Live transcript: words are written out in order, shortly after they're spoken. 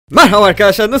Merhaba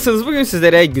arkadaşlar, nasılsınız? Bugün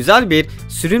sizlere güzel bir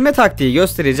sürünme taktiği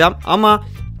göstereceğim ama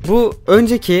bu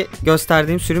önceki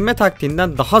gösterdiğim sürünme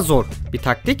taktiğinden daha zor bir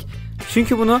taktik.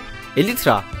 Çünkü bunu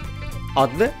Elytra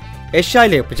adlı eşya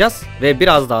ile yapacağız ve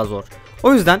biraz daha zor.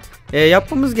 O yüzden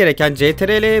yapmamız gereken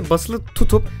CTRL'ye basılı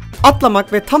tutup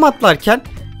atlamak ve tam atlarken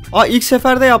ilk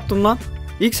seferde yaptım lan.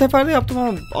 İlk seferde yaptım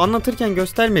ama anlatırken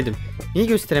göstermedim. Niye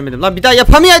gösteremedim lan? Bir daha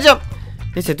yapamayacağım.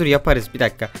 Neyse dur yaparız, bir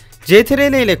dakika.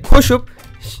 CTRL ile koşup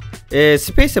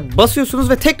Space'e basıyorsunuz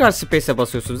ve tekrar Space'e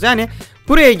basıyorsunuz. Yani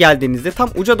buraya geldiğinizde tam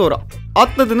uca doğru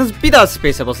atladınız, bir daha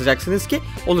Space'e basacaksınız ki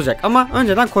olacak. Ama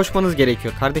önceden koşmanız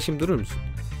gerekiyor. Kardeşim durur musun?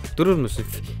 Durur musun?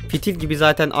 Fitil gibi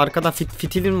zaten arkada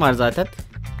fitilin var zaten.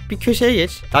 Bir köşeye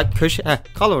geç.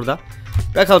 Kal orada.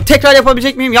 Bakalım tekrar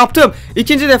yapabilecek miyim? Yaptım.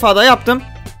 İkinci defada yaptım.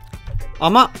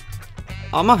 Ama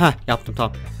yaptım,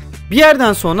 tamam. Bir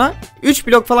yerden sonra 3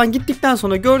 blok falan gittikten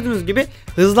sonra gördüğünüz gibi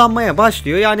hızlanmaya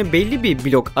başlıyor. Yani belli bir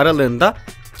blok aralığında,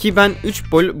 ki ben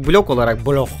 3 blok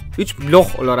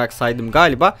olarak saydım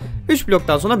galiba. 3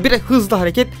 bloktan sonra bir hızlı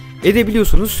hareket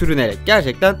edebiliyorsunuz sürünerek.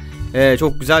 Gerçekten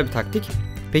çok güzel bir taktik.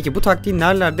 Peki bu taktiği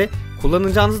nerelerde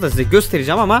kullanacağınızı da size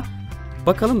göstereceğim ama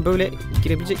bakalım böyle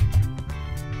girebilecek.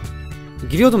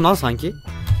 Giriyordum lan sanki.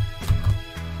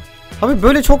 Abi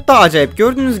böyle çok daha acayip.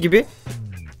 Gördüğünüz gibi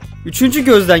üçüncü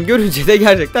gözden görünce de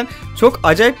gerçekten çok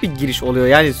acayip bir giriş oluyor.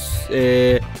 Yani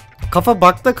kafa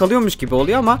bakta kalıyormuş gibi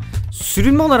oluyor ama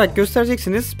sürünme olarak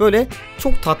göstereceksiniz. Böyle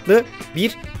çok tatlı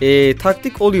bir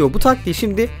taktik oluyor. Bu taktiği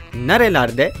şimdi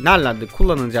nerelerde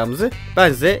kullanacağımızı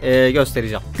ben size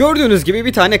göstereceğim. Gördüğünüz gibi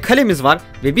bir tane kalemiz var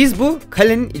ve biz bu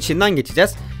kalenin içinden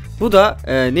geçeceğiz. Bu da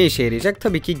ne işe yarayacak?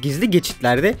 Tabii ki gizli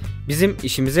geçitlerde bizim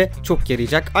işimize çok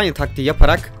yarayacak. Aynı taktiği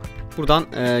yaparak buradan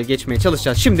geçmeye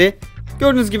çalışacağız. Şimdi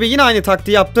gördüğünüz gibi yine aynı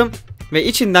taktiği yaptım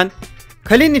ve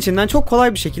kalenin içinden çok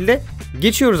kolay bir şekilde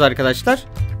geçiyoruz arkadaşlar.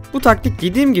 Bu taktik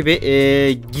dediğim gibi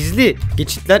gizli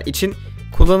geçitler için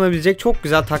kullanabilecek çok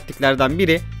güzel taktiklerden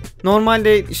biri.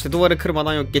 Normalde işte duvarı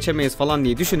kırmadan yok geçemeyiz falan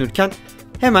diye düşünürken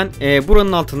hemen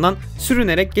buranın altından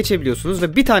sürünerek geçebiliyorsunuz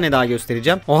ve bir tane daha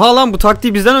göstereceğim. Oha lan, bu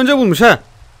taktiği bizden önce bulmuş ha.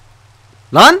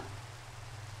 Lan!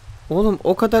 Oğlum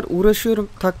o kadar uğraşıyorum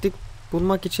taktik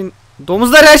bulmak için.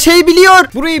 Domuzlar her şeyi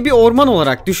biliyor. Burayı bir orman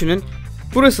olarak düşünün.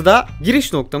 Burası da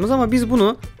giriş noktamız ama biz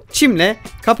bunu çimle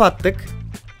kapattık.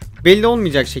 Belli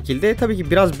olmayacak şekilde. Tabii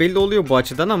ki biraz belli oluyor bu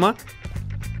açıdan ama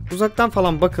uzaktan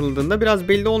falan bakıldığında biraz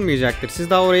belli olmayacaktır. Siz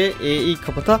daha orayı iyi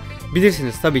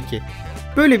kapatabilirsiniz tabii ki.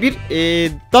 Böyle bir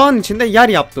dağın içinde yer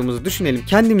yaptığımızı düşünelim,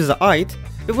 kendimize ait,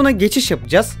 ve buna geçiş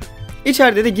yapacağız.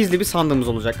 İçeride de gizli bir sandığımız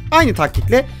olacak. Aynı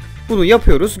taktikle bunu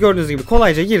yapıyoruz. Gördüğünüz gibi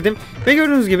kolayca girdim ve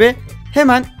gördüğünüz gibi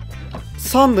hemen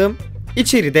sandığım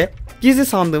içeride, gizli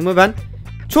sandığımı ben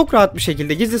çok rahat bir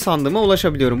şekilde gizli sandığıma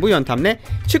ulaşabiliyorum bu yöntemle.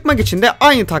 Çıkmak için de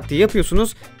aynı taktiği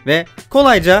yapıyorsunuz ve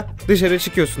kolayca dışarı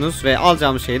çıkıyorsunuz ve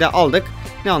alacağımız şeyi de aldık.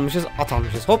 Ne almışız? At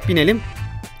almışız. Hop binelim.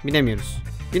 Binemiyoruz.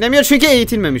 Binemiyor çünkü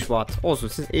eğitilmemiş bu at. Olsun,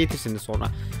 siz eğitirsiniz sonra.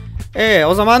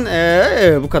 O zaman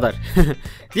bu kadar.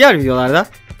 Diğer videolarda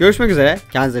görüşmek üzere.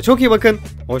 Kendinize çok iyi bakın.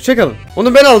 Hoşçakalın.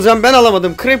 Onu ben alacağım. Ben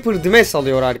alamadım. Creeper Dimes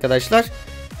alıyor arkadaşlar.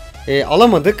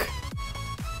 Alamadık.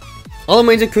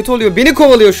 Alamayınca kötü oluyor. Beni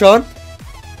kovalıyor şu an.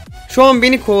 Şu an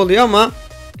beni kovalıyor ama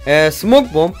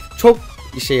Smoke Bomb çok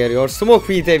işe yarıyor. Smoke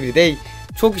Feed Everyday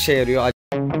çok işe yarıyor.